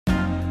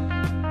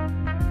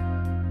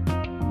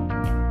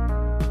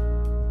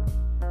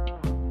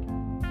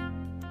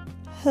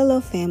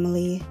Hello,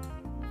 family.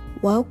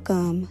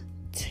 Welcome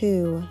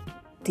to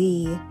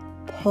the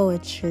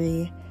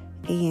Poetry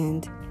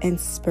and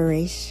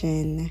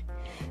Inspiration.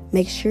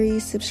 Make sure you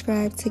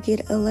subscribe to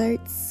get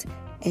alerts.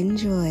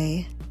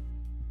 Enjoy.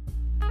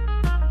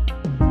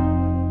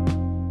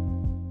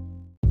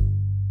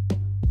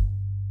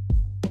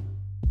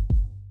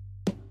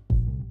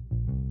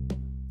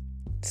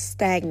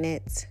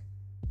 Stagnant.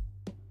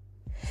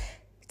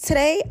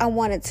 Today, I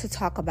wanted to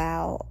talk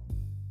about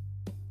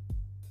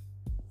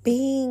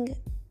being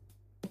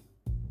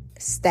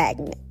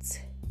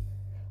stagnant.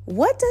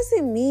 What does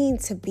it mean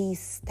to be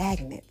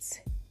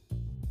stagnant?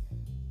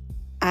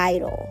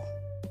 Idle,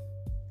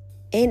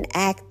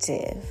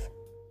 inactive,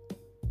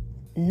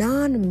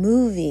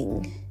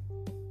 non-moving,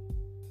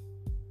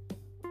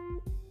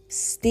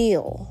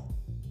 still.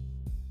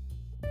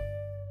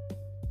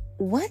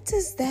 What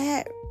does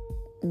that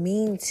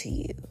mean to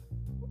you?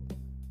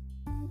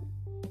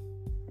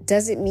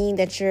 Does it mean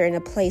that you're in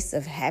a place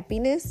of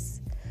happiness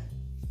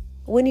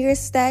when you're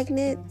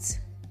stagnant?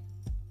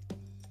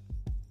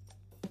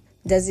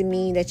 Does it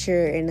mean that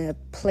you're in a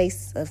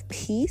place of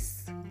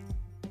peace?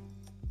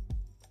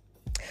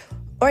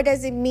 Or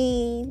does it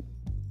mean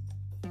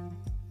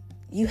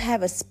you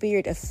have a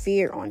spirit of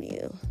fear on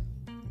you?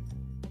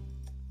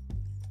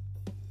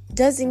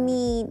 Does it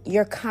mean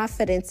your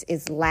confidence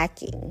is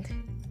lacking?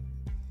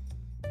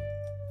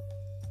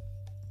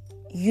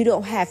 You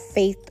don't have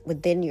faith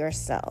within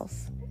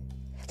yourself.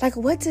 Like,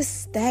 what does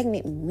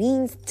stagnant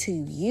mean to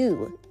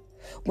you?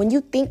 When you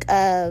think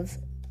of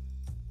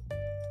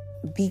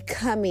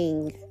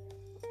becoming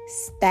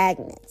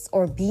stagnant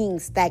or being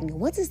stagnant,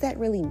 what does that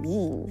really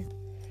mean?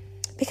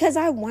 Because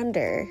I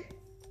wonder,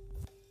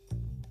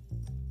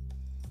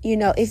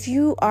 if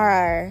you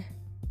are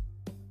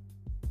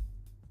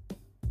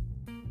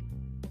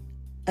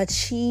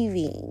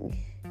achieving,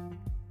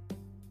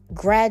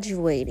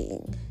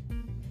 graduating,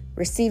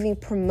 receiving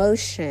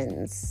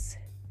promotions,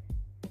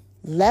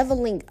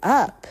 leveling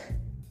up,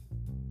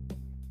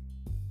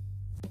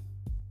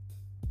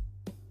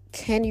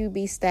 can you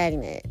be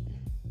stagnant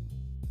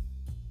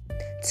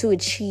to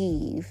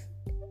achieve?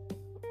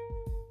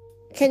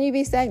 Can you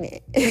be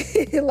stagnant?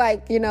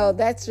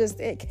 That's just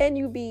it. Can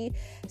you be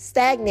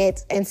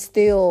stagnant and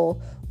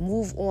still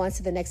move on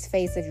to the next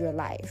phase of your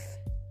life?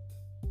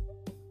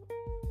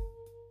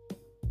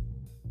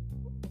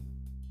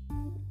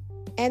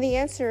 And the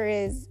answer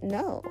is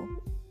no.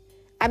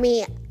 I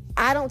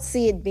don't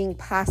see it being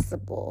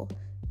possible.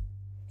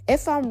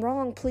 If I'm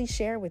wrong, please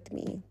share with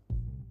me.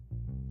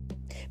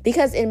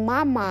 Because in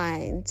my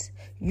mind,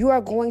 you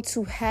are going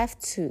to have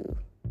to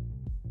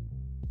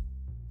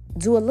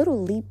do a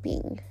little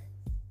leaping.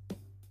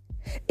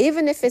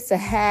 Even if it's a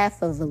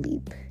half of a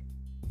leap.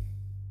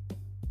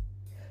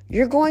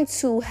 You're going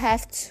to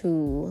have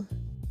to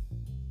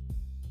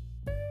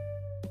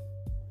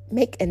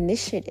make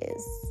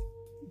initiatives.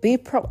 Be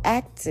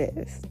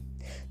proactive.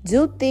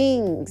 Do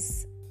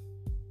things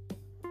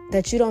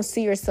that you don't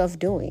see yourself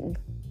doing.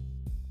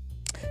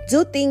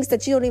 Do things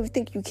that you don't even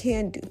think you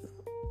can do.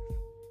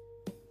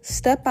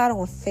 Step out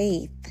on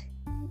faith.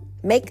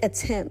 Make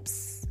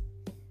attempts.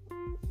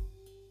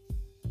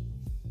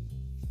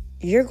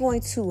 You're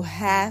going to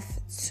have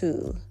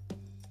to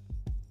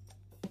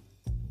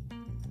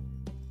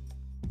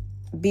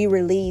be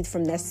relieved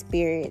from that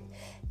spirit,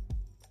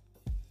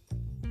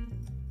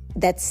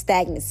 that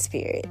stagnant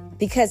spirit,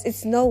 because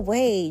it's no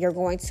way you're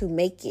going to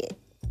make it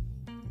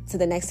to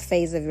the next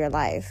phase of your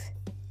life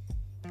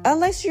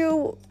unless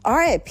you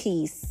are at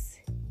peace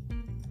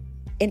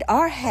and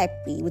are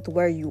happy with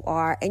where you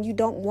are and you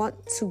don't want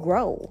to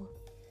grow.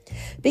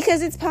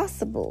 Because it's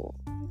possible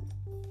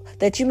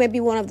that you may be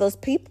one of those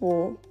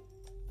people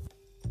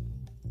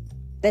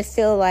that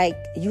feel like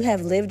you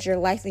have lived your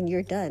life and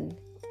you're done.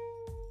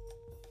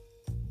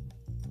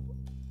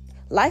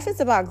 Life is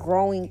about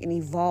growing and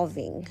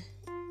evolving.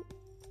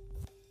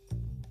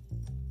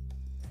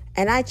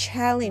 And I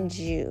challenge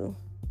you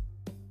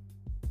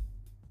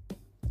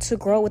to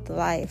grow with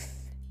life.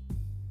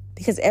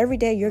 Because every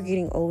day you're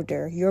getting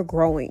older, you're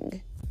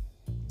growing.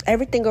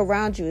 Everything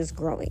around you is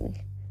growing.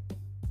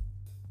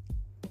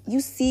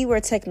 You see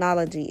where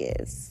technology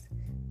is.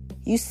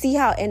 You see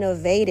how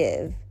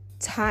innovative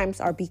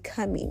times are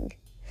becoming.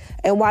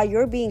 And while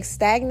you're being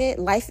stagnant,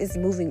 life is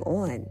moving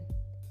on.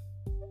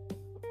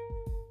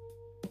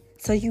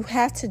 So you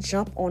have to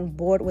jump on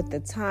board with the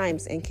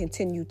times and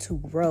continue to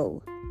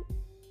grow.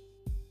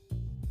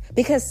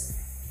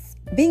 Because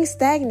being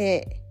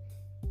stagnant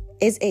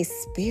is a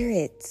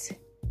spirit.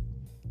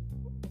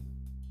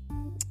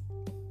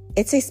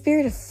 It's a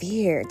spirit of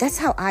fear. That's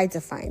how I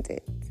defined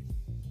it.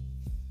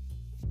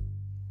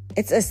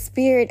 It's a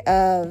spirit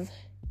of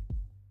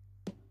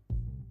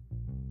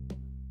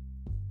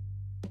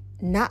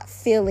not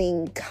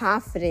feeling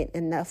confident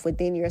enough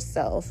within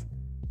yourself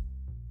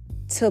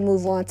to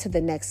move on to the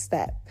next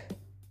step.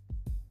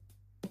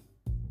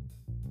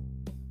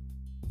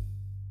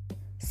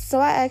 So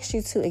I ask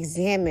you to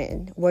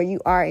examine where you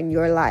are in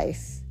your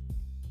life.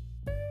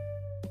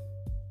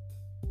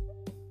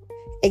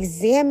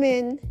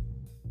 Examine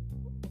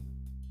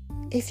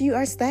if you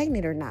are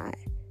stagnant or not.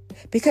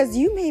 Because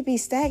you may be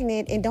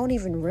stagnant and don't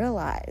even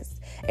realize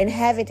and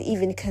haven't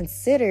even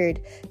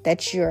considered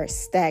that you're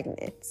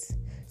stagnant.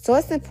 So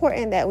it's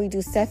important that we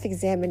do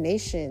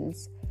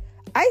self-examinations.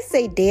 I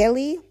say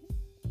daily,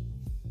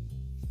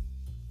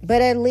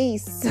 but at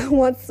least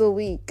once a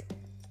week.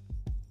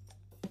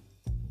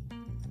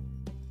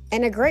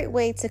 And a great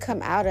way to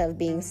come out of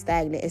being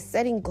stagnant is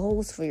setting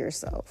goals for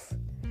yourself.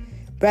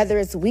 Whether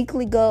it's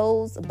weekly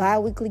goals,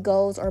 bi-weekly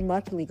goals, or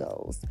monthly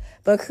goals.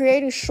 But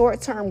creating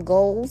short-term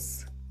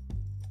goals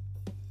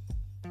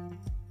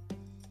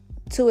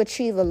to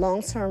achieve a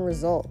long-term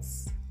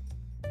results.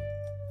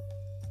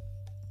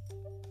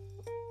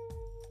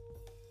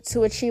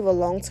 To achieve a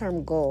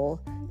long-term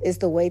goal is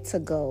the way to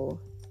go,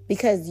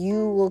 because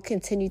you will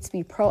continue to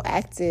be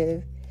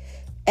proactive,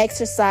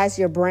 exercise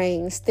your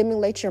brain,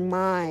 stimulate your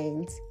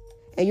mind,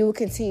 and you will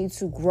continue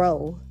to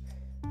grow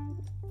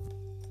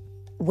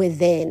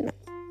within,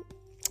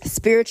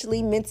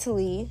 spiritually,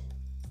 mentally,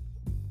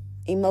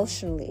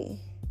 emotionally.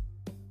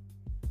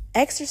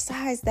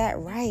 Exercise that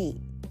right.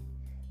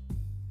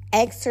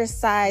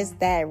 Exercise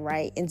that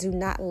right, and do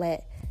not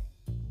let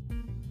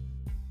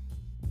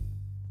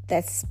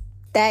that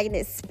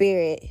stagnant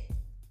spirit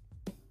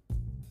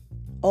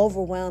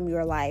overwhelm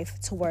your life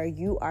to where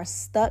you are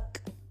stuck,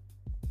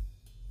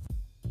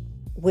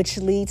 which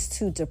leads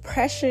to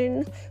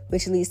depression,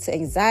 which leads to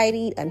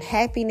anxiety,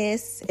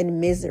 unhappiness,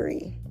 and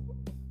misery.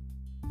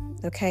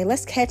 Okay,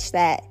 let's catch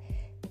that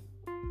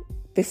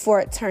before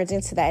it turns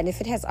into that. And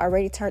if it has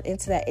already turned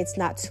into that, it's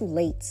not too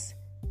late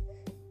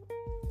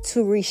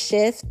to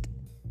reshift,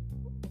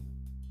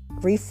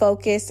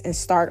 refocus, and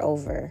start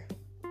over.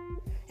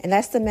 And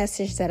that's the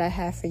message that I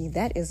have for you.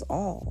 That is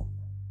all.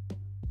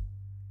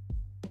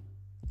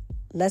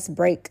 Let's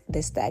break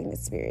this stagnant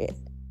spirit.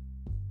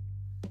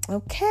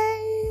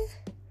 Okay.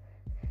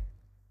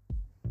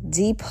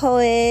 D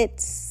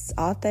Poet,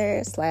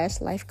 author /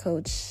 life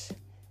coach.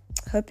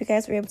 Hope you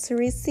guys were able to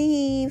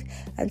receive.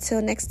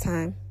 Until next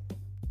time.